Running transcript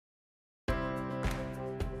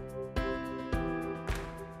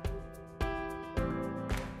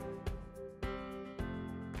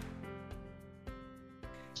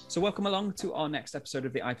So welcome along to our next episode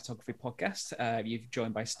of the iPhotography podcast. You've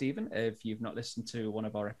joined by Stephen. If you've not listened to one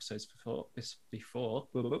of our episodes before,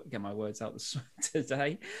 get my words out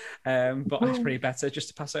today. But it's pretty better just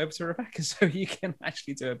to pass over to Rebecca so you can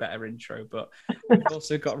actually do a better intro. But we've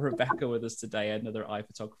also got Rebecca with us today, another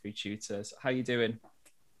iPhotography tutor. So how are you doing?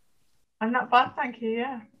 I'm not bad, thank you,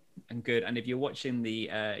 yeah. And good. And if you're watching the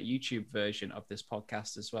YouTube version of this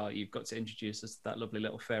podcast as well, you've got to introduce us to that lovely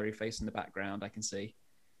little fairy face in the background, I can see.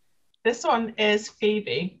 This one is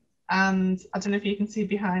Phoebe, and I don't know if you can see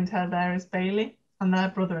behind her there is Bailey, and they're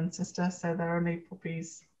brother and sister, so they're only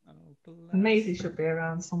puppies. Oh, And Maisie should be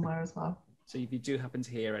around somewhere as well. So if you do happen to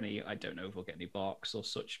hear any, I don't know if we'll get any barks or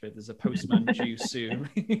such, but there's a postman due soon,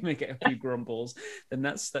 you may get a few grumbles, then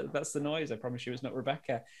that's the noise. I promise you it's not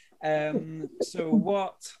Rebecca. So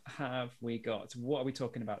what have we got? What are we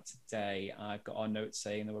talking about today? I've got our notes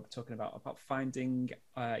saying that we're talking about finding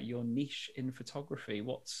your niche in photography.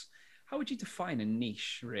 How would you define a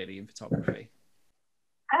niche really in photography?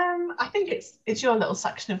 I think it's your little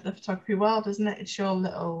section of the photography world, isn't it? It's your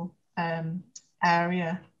little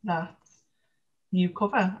area that you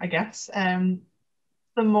cover, I guess. The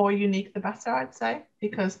more unique, the better, I'd say,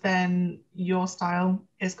 because then your style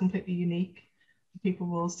is completely unique. People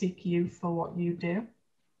will seek you for what you do,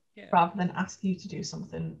 rather than ask you to do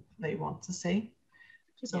something they want to see,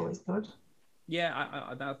 which is always good. Yeah, I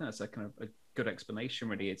think that's a kind of a good explanation,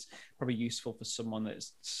 really. It's probably useful for someone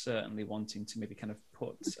that's certainly wanting to maybe kind of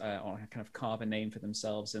put or kind of carve a name for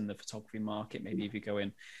themselves in the photography market. Maybe if you go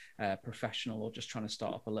in professional or just trying to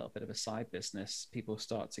start up a little bit of a side business, people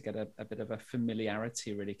start to get a bit of a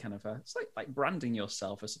familiarity, really kind of it's like branding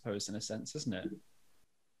yourself, I suppose, in a sense, isn't it?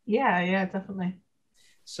 Yeah, definitely.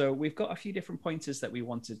 So we've got a few different pointers that we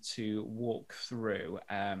wanted to walk through.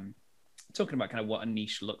 Talking about kind of what a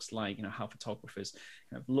niche looks like, how photographers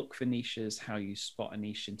kind of look for niches, how you spot a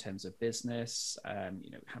niche in terms of business,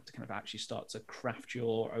 how to kind of actually start to craft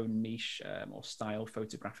your own niche or style,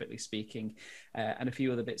 photographically speaking, and a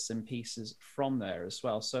few other bits and pieces from there as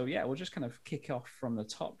well. So yeah, we'll just kind of kick off from the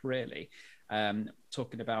top, really.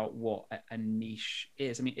 Talking about what a niche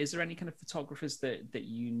is. I mean, is there any kind of photographers that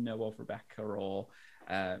you know of, Rebecca, or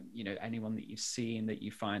anyone that you've seen that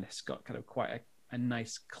you find has got kind of quite a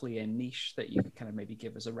nice clear niche that you could kind of maybe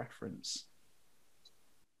give as a reference?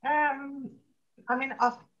 I mean,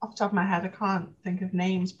 off the top of my head, I can't think of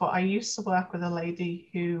names, but I used to work with a lady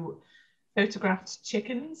who photographed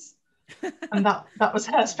chickens, and that was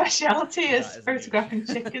her speciality, is photographing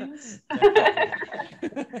chickens. I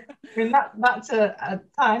mean, that's a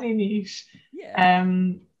tiny niche. Yeah.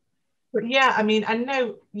 But yeah, I mean, I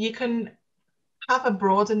know you can have a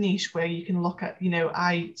broader niche where you can look at,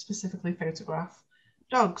 I specifically photograph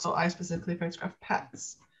dogs, or I specifically photograph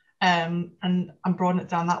pets, and broaden it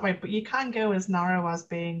down that way. But you can go as narrow as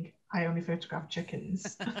being, I only photograph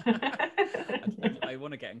chickens. I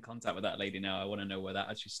want to get in contact with that lady now. I want to know where that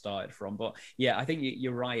actually started from. But yeah, I think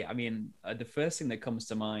you're right. I mean, the first thing that comes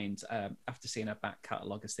to mind after seeing her back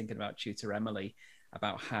catalogue is thinking about Tutor Emily,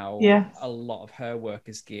 about how a lot of her work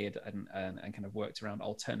is geared and kind of worked around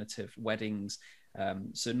alternative weddings.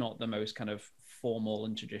 So not the most kind of formal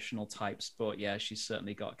and traditional types, but yeah, she's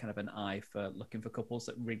certainly got kind of an eye for looking for couples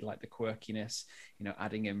that really like the quirkiness,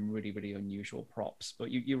 adding in really, really unusual props. But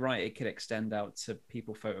you're right, it could extend out to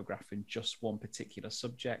people photographing just one particular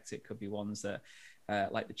subject. It could be ones that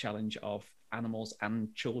like the challenge of animals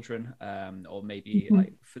and children, or maybe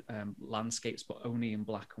like landscapes but only in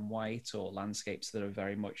black and white, or landscapes that are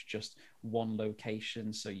very much just one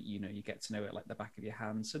location, so you get to know it like the back of your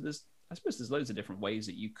hand. So I suppose there's loads of different ways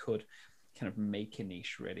that you could kind of make a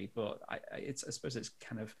niche, really. But I suppose it's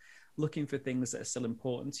kind of looking for things that are still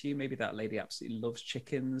important to you. Maybe that lady absolutely loves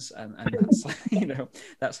chickens, and that's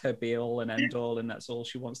that's her be all and end all, and that's all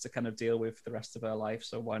she wants to kind of deal with for the rest of her life.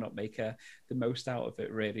 So why not make the most out of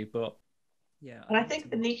it, really? But yeah, and I think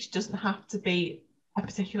the niche doesn't have to be a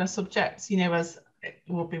particular subject, as it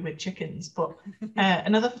will be with chickens. But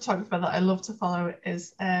another photographer that I love to follow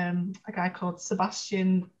is a guy called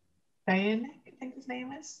Sebastian Bayan, I think his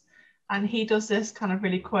name is, and he does this kind of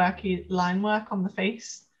really quirky line work on the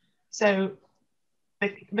face. So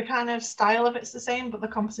the kind of style of it's the same, but the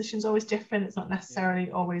composition's always different. It's not necessarily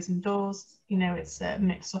always indoors. It's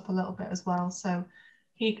mixed up a little bit as well. So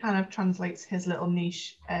he kind of translates his little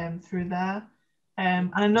niche through there.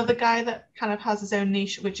 And another guy that kind of has his own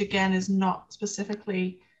niche, which again is not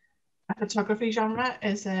specifically a photography genre,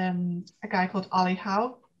 is a guy called Ollie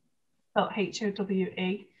Howe, spelled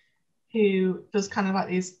Howe, who does kind of like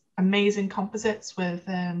these amazing composites with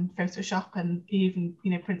Photoshop, and he even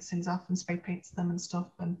prints things off and spray paints them and stuff.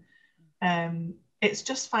 And it's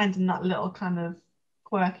just finding that little kind of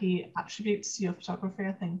quirky attributes to your photography,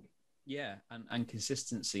 I think. Yeah, and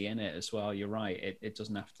consistency in it as well. You're right. It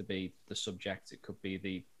doesn't have to be the subject. It could be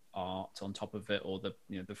the art on top of it, or the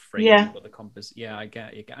the framing, Yeah. or the compass. Yeah, I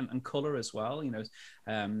get you. And color as well.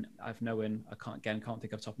 I've known, can't think off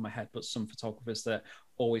the top of my head, but some photographers that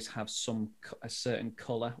always have a certain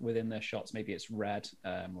color within their shots. Maybe it's red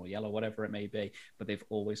or yellow, whatever it may be, but they've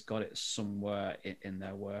always got it somewhere in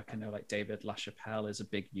their work. I know like David LaChapelle is a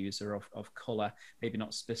big user of color, maybe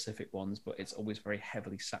not specific ones, but it's always very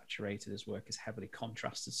heavily saturated. His work is heavily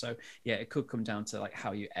contrasted. So yeah, it could come down to like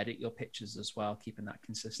how you edit your pictures as well, keeping that Yeah,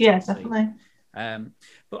 consistency. definitely.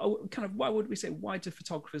 But kind of, why would we say, why do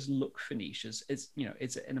photographers look for niches? Is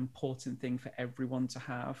it an important thing for everyone to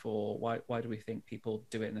have, or why do we think people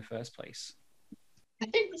do it in the first place? I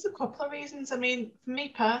think there's a couple of reasons. I mean, for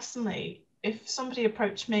me personally, if somebody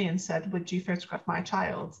approached me and said, "Would you photograph my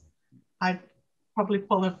child?" I'd probably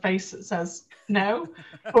pull a face that says no.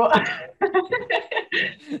 But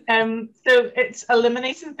so it's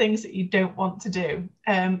eliminating things that you don't want to do.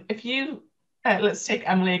 If you let's take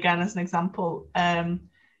Emily again as an example.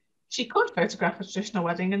 She could photograph a traditional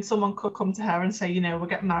wedding, and someone could come to her and say, we're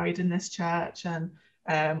getting married in this church, and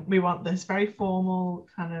we want this very formal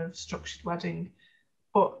kind of structured wedding.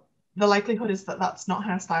 But the likelihood is that that's not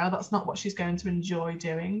her style. That's not what she's going to enjoy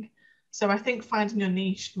doing. So I think finding your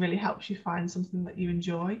niche really helps you find something that you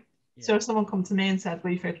enjoy. Yeah. So if someone come to me and said,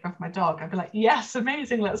 "Will you photograph my dog?" I'd be like, "Yes,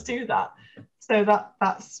 amazing, let's do that." So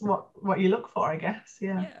that's what you look for, I guess.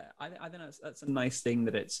 Yeah. Yeah, I think that's a nice thing,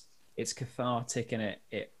 that it's cathartic, and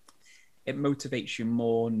it motivates you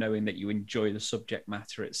more knowing that you enjoy the subject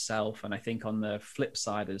matter itself. And I think on the flip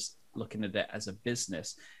side, is looking at it as a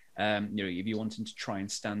business, if you're wanting to try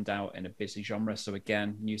and stand out in a busy genre. So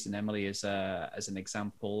again, using Emily as an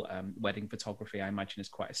example, wedding photography, I imagine, is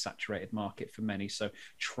quite a saturated market for many. So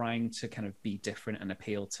trying to kind of be different and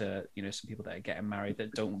appeal to some people that are getting married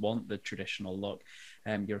that don't want the traditional look,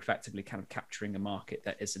 you're effectively kind of capturing a market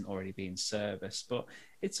that isn't already being serviced. But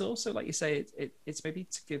it's also, like you say, it's maybe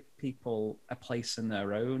to give people a place in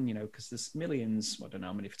their own, because there's millions, I don't know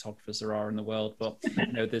how many photographers there are in the world, but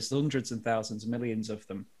there's hundreds and thousands, millions of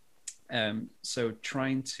them. So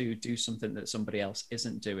trying to do something that somebody else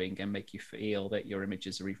isn't doing and make you feel that your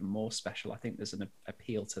images are even more special, I think there's an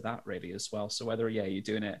appeal to that really as well. So whether you're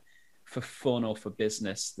doing it for fun or for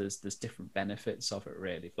business, there's different benefits of it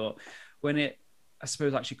really. But when it, I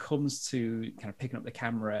suppose, actually comes to kind of picking up the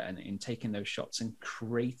camera and in taking those shots and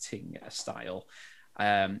creating a style,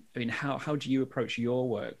 I mean, how do you approach your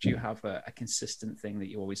work? Do you have a consistent thing that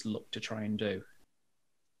you always look to try and do?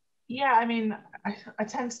 Yeah, I mean, I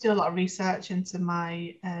tend to do a lot of research into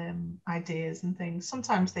my ideas and things.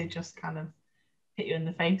 Sometimes they just kind of hit you in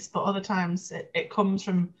the face, but other times it comes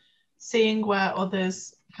from seeing where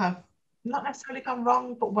others have not necessarily gone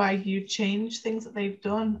wrong, but where you change things that they've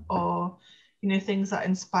done, or things that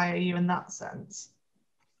inspire you in that sense.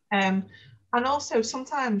 And also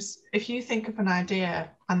sometimes if you think of an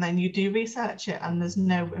idea and then you do research it and there's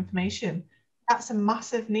no information, that's a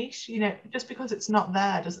massive niche. Just because it's not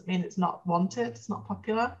there doesn't mean it's not wanted, it's not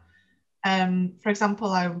popular. For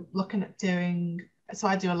example, I'm looking at so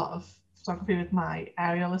I do a lot of photography with my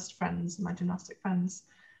aerialist friends, my gymnastic friends,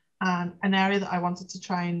 and an area that I wanted to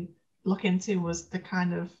try and look into was the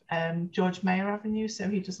kind of George Mayer Avenue. So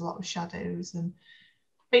he does a lot of shadows and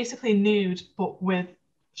basically nude, but with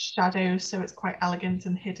shadows, so it's quite elegant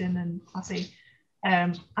and hidden and classy.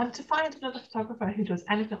 And to find another photographer who does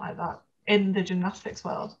anything like that in the gymnastics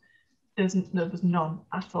world, there was none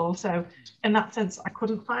at all. So in that sense, I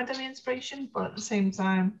couldn't find any inspiration, but at the same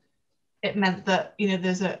time, it meant that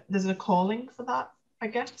there's a calling for that, I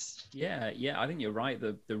guess. Yeah, I think you're right.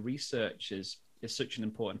 The research is such an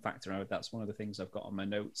important factor. That's one of the things I've got on my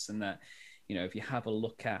notes, and that if you have a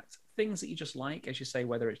look at things that you just like, as you say,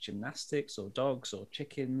 whether it's gymnastics or dogs or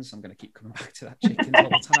chickens, I'm going to keep coming back to that chickens all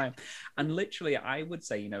the time. And literally, I would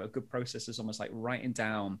say, a good process is almost like writing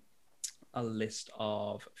down a list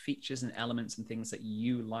of features and elements and things that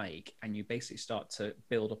you like, and you basically start to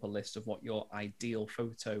build up a list of what your ideal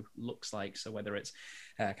photo looks like. So whether it's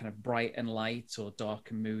kind of bright and light, or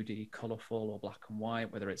dark and moody, colorful or black and white,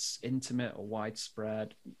 whether it's intimate or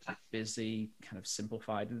widespread, busy, kind of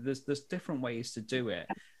simplified, there's different ways to do it.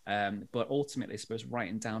 But ultimately, I suppose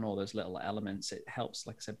writing down all those little elements, it helps,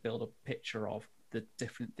 like I said, build a picture of the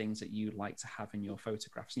different things that you like to have in your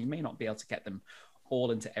photographs. And you may not be able to get them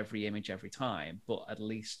all into every image every time, but at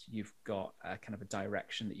least you've got a kind of a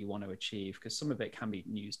direction that you want to achieve, because some of it can be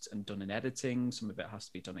used and done in editing, some of it has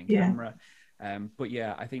to be done in camera. But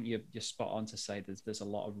yeah, I think you're spot on to say there's a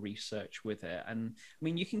lot of research with it. And I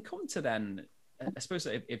mean, you can come to then I suppose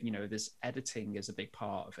if you know this editing is a big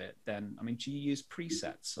part of it, then I mean, do you use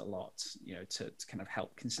presets a lot, you know, to kind of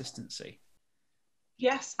help consistency?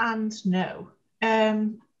 Yes and no.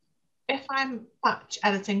 If I'm batch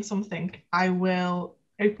editing something, I will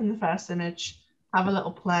open the first image, have a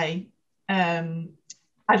little play.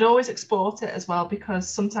 I'd always export it as well because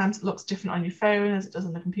sometimes it looks different on your phone as it does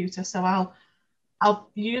on the computer. So I'll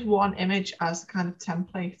use one image as a kind of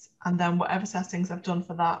template, and then whatever settings I've done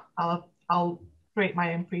for that, I'll create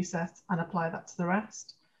my own preset and apply that to the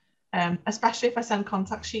rest. Especially if I send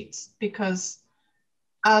contact sheets, because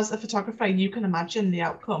as a photographer, you can imagine the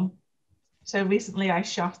outcome. So recently I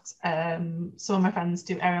shot, some of my friends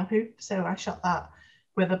do aerial hoop, so I shot that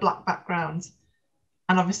with a black background,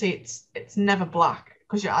 and obviously it's never black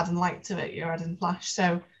because you're adding light to it, you're adding flash,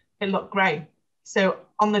 so it looked grey. So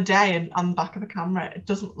on the day and on the back of the camera, it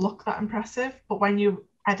doesn't look that impressive, but when you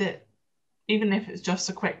edit, even if it's just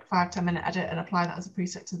a quick 5-10 minute edit and apply that as a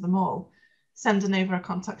preset to them all, sending over a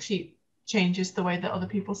contact sheet changes the way that other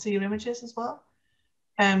people see your images as well.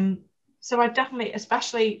 So I definitely,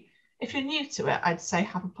 especially if you're new to it, I'd say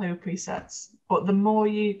have a play with presets. But the more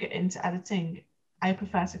you get into editing, I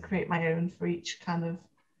prefer to create my own for each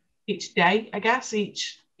day, I guess,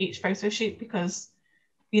 each photo shoot, because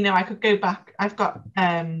you know I could go back. I've got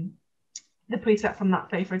the preset from that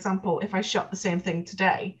day, for example. If I shot the same thing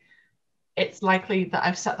today, it's likely that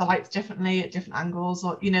I've set the lights differently at different angles,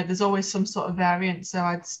 or you know, there's always some sort of variant. So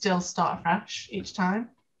I'd still start afresh each time.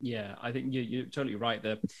 Yeah, I think you're totally right.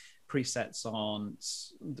 The presets aren't,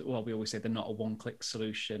 well, we always say they're not a one-click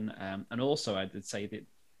solution. And also, I would say that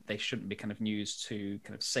they shouldn't be kind of used to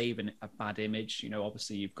kind of save a bad image. You know,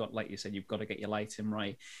 obviously, you've got, like you said, you've got to get your lighting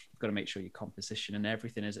right. You've got to make sure your composition and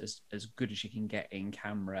everything is as good as you can get in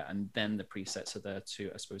camera. And then the presets are there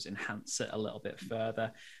to, I suppose, enhance it a little bit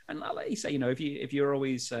further. And like you say, you know, if you're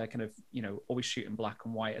always kind of, you know, always shooting black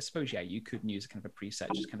and white, I suppose, yeah, you could use kind of a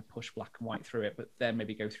preset, just kind of push black and white through it, but then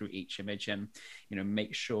maybe go through each image and, you know,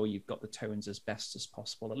 make sure you've got the tones as best as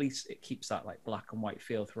possible. At least it keeps that like black and white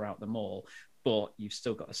feel throughout them all. But you've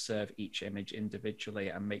still got to serve each image individually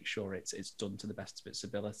and make sure it's done to the best of its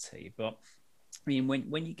ability. But I mean,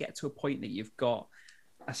 when you get to a point that you've got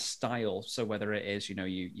a style, so whether it is, you know,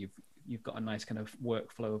 you've got a nice kind of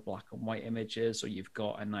workflow of black and white images, or you've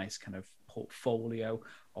got a nice kind of portfolio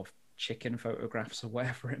of chicken photographs or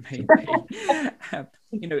whatever it may be.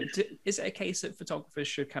 You know, is it a case that photographers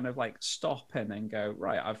should kind of like stop and then go,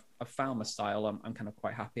 right, I've found my style, I'm kind of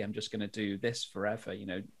quite happy, I'm just going to do this forever? You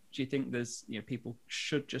know, do you think there's, you know, people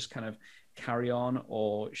should just kind of carry on,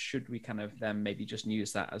 or should we kind of then maybe just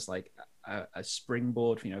use that as like a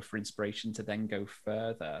springboard, you know, for inspiration to then go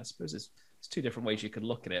further? I suppose it's two different ways you could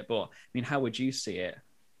look at it, but I mean, how would you see it?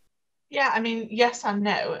 Yeah, I mean, yes and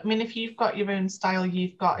no. I mean, if you've got your own style,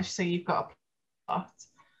 you've got, say, you've got a plot.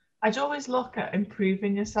 I'd always look at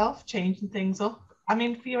improving yourself, changing things up. I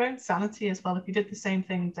mean, for your own sanity as well. If you did the same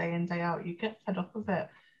thing day in, day out, you get fed up with it.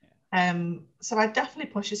 So I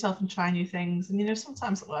definitely push yourself and try new things. And you know,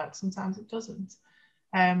 sometimes it works, sometimes it doesn't.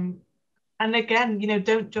 And again, you know,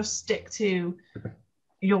 don't just stick to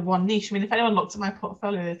your one niche. I mean, if anyone looked at my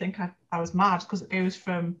portfolio, they think I was mad, because it goes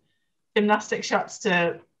from gymnastic shots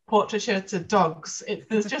to portraiture to dogs.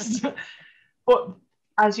 There's just, but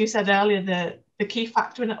as you said earlier, the key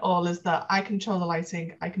factor in it all is that I control the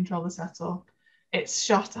lighting, I control the setup. It's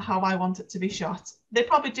shot how I want it to be shot. They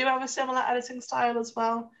probably do have a similar editing style as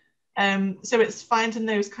well. So it's finding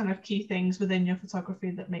those kind of key things within your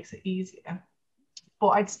photography that makes it easier. But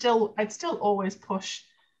I'd still always push.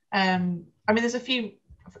 I mean, there's a few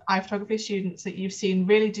iPhotography students that you've seen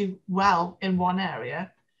really do well in one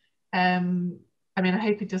area. I mean, I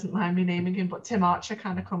hope he doesn't mind me naming him, but Tim Archer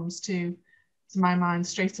kind of comes to my mind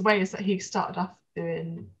straight away, is that he started off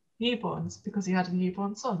doing newborns because he had a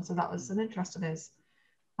newborn son. So that was an interest of his.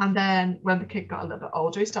 And then when the kid got a little bit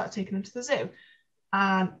older, he started taking him to the zoo.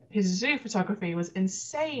 And his zoo photography was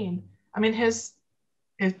insane. I mean, his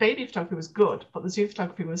baby photography was good, but the zoo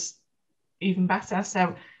photography was even better.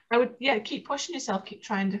 So I would, yeah, keep pushing yourself, keep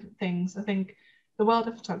trying different things. I think the world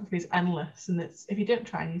of photography is endless, and it's, if you don't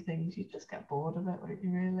try new things, you just get bored of it, won't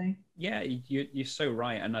you, really? Yeah, you're so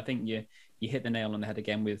right, and I think you hit the nail on the head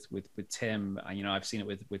again with Tim. And you know, I've seen it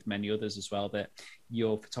with many others as well, that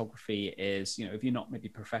your photography is, you know, if you're not maybe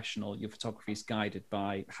professional, your photography is guided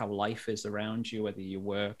by how life is around you, whether you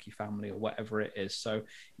work, your family, or whatever it is. So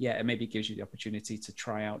yeah, it maybe gives you the opportunity to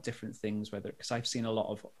try out different things, whether, because I've seen a lot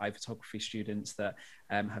of iPhotography students that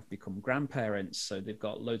have become grandparents, so they've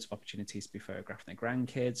got loads of opportunities to be photographing their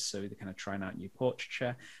grandkids, so they're kind of trying out new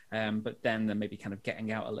portraiture, but then they're maybe kind of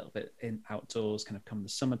getting out a little bit in outdoors kind of come the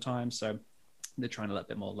summertime. So they're trying a little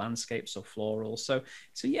bit more landscapes or floral. So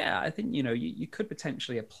yeah, I think, you could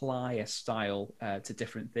potentially apply a style to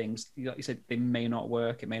different things. Like you said, they may not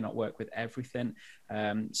work. It may not work with everything.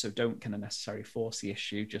 So don't kind of necessarily force the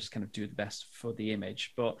issue. Just kind of do the best for the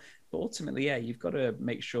image. But ultimately, yeah, you've got to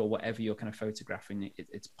make sure whatever you're kind of photographing,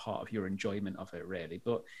 it's part of your enjoyment of it, really.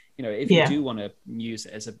 But if you do want to use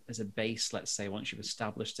it as a base, let's say, once you've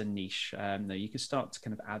established a niche, you can start to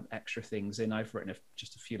kind of add extra things in. I've written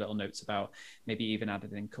just a few little notes about maybe even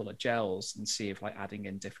adding in color gels, and see if like adding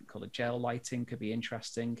in different color gel lighting could be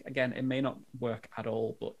interesting. Again, it may not work at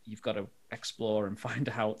all, but you've got to explore and find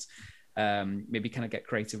out. Maybe kind of get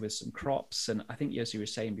creative with some crops. And I think, as you were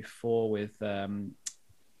saying before, with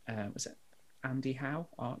was it Andy Howe?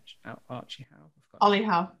 Archie Howe? Ollie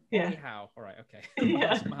Howe. Yeah. Ollie Howe. All right. Okay.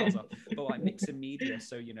 Yeah. miles off. But like mixing media.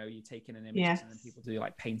 So, you're taking an image, and then people do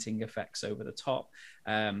like painting effects over the top.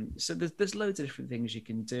 So there's loads of different things you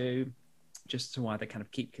can do just to either kind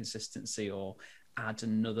of keep consistency or add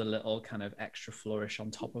another little kind of extra flourish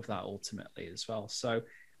on top of that ultimately as well. So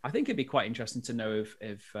I think it'd be quite interesting to know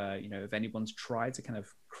if anyone's tried to kind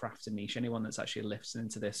of craft a niche, anyone that's actually listening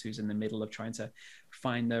to this who's in the middle of trying to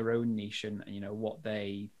find their own niche, and what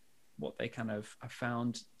they kind of have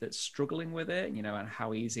found that's struggling with it, and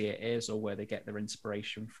how easy it is, or where they get their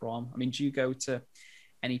inspiration from. I mean, do you go to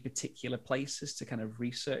any particular places to kind of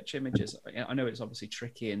research images? I know it's obviously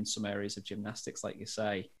tricky in some areas of gymnastics, like you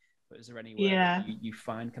say, but is there anywhere that you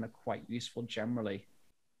find kind of quite useful generally?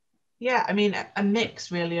 Yeah, I mean, a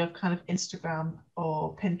mix really of kind of Instagram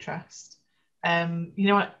or Pinterest. You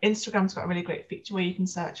know what? Instagram's got a really great feature where you can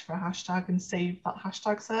search for a hashtag and save that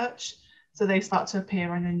hashtag search. So they start to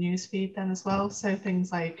appear on your newsfeed then as well. So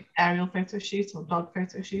things like aerial photo shoot or dog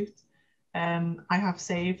photo shoot, I have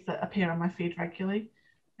saved that appear on my feed regularly.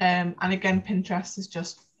 And again, Pinterest is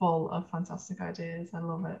just full of fantastic ideas. I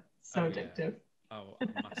love it. So addictive. Oh,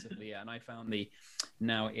 massively, yeah. And I found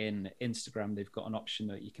now in Instagram, they've got an option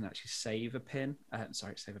that you can actually save a pin.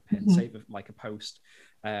 Save like a post.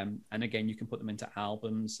 And again, you can put them into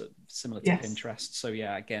albums similar to Pinterest. So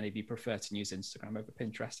yeah, again, if you prefer to use Instagram over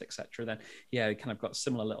Pinterest, etc., then yeah, you kind of got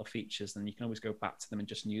similar little features. Then you can always go back to them and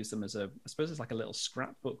just use them as I suppose it's like a little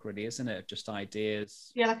scrapbook, really, isn't it? Just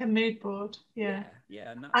ideas. Yeah, like a mood board. Yeah.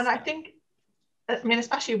 And I think, I mean,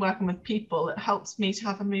 especially working with people, it helps me to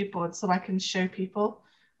have a mood board so I can show people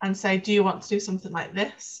and say, do you want to do something like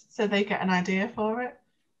this? So they get an idea for it,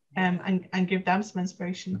 and give them some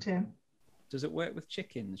inspiration too. Does it work with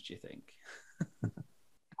chickens, do you think?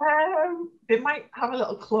 They might have a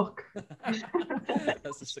little cluck.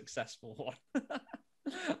 That's a successful one.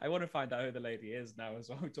 I want to find out who the lady is now as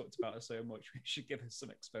well. We talked about her so much. We should give her some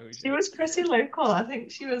exposure. She was pretty local. I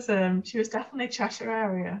think she was definitely Cheshire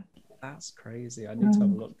area. That's crazy. I need to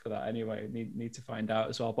have a look for that anyway. Need to find out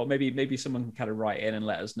as well. But maybe someone can kind of write in and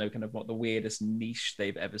let us know kind of what the weirdest niche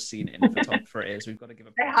they've ever seen in a photographer is. We've got to give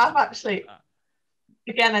a. They have actually.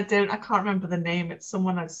 Again, I can't remember the name. It's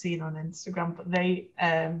someone I've seen on Instagram, but they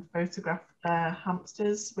photograph their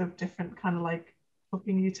hamsters with different kind of like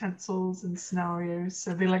cooking utensils and scenarios.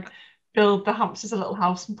 So they like build the hamsters a little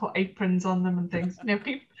house and put aprons on them and things.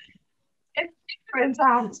 People, if you're into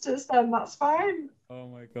hamsters, then that's fine. Oh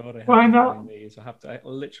my god! Why not? These. I have to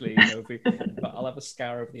literally, but I'll have a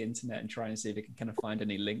scour of the internet and try and see if we can kind of find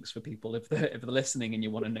any links for people if they're listening and you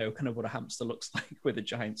want to know kind of what a hamster looks like with a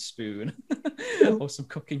giant spoon or some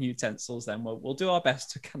cooking utensils. Then we'll do our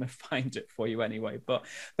best to kind of find it for you anyway. But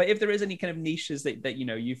if there is any kind of niches that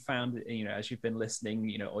you found as you've been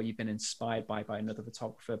listening, or you've been inspired by another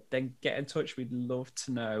photographer, then get in touch. We'd love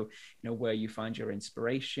to know where you find your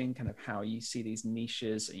inspiration, kind of how you see these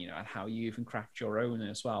niches, and how you even craft your own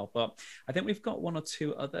as well. But I think we've got one or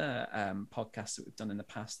two other podcasts that we've done in the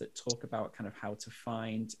past that talk about kind of how to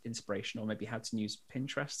find inspiration, or maybe how to use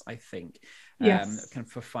Pinterest, I think, kind of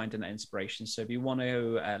for finding that inspiration. So if you want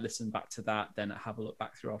to listen back to that, then have a look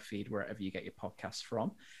back through our feed wherever you get your podcasts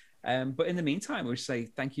from. But in the meantime, we'll say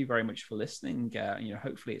thank you very much for listening.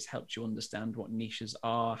 Hopefully it's helped you understand what niches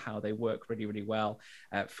are, how they work really, really well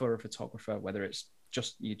for a photographer, whether it's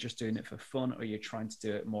you're just doing it for fun or you're trying to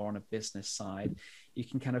do it more on a business side. You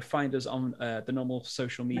can kind of find us on the normal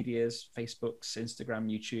social medias, Facebooks, Instagram,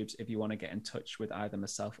 YouTubes, if you want to get in touch with either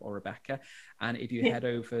myself or Rebecca. And if you head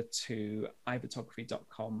over to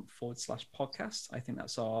iphotography.com/podcast, I think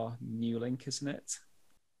that's our new link, isn't it?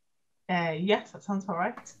 Yes, that sounds all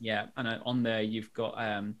right. Yeah, and on there you've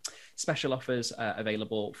got special offers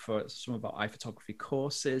available for some of our iPhotography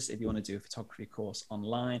courses if you want to do a photography course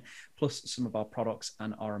online, plus some of our products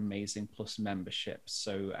and our amazing Plus memberships.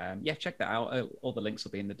 So yeah, check that out. All the links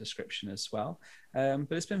will be in the description as well.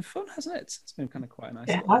 But it's been fun, hasn't it? It's been kind of quite a nice.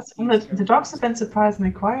 It has. And the dogs have been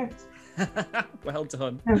surprisingly quiet. Well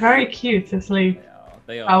done. They're very cute, asleep.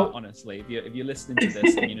 They are, honestly. If you're listening to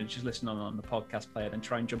this and just listening on the podcast player, then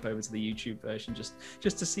try and jump over to the YouTube version just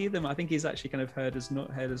to see them. I think he's actually kind of heard his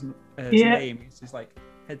name. He's like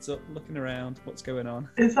heads up, looking around. What's going on?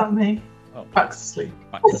 Is that me? Oh, back to sleep.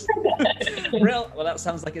 Well, that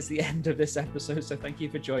sounds like it's the end of this episode. So thank you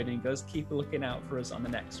for joining us. Keep looking out for us on the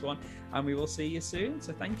next one, and we will see you soon.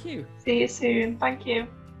 So thank you. See you soon. Thank you.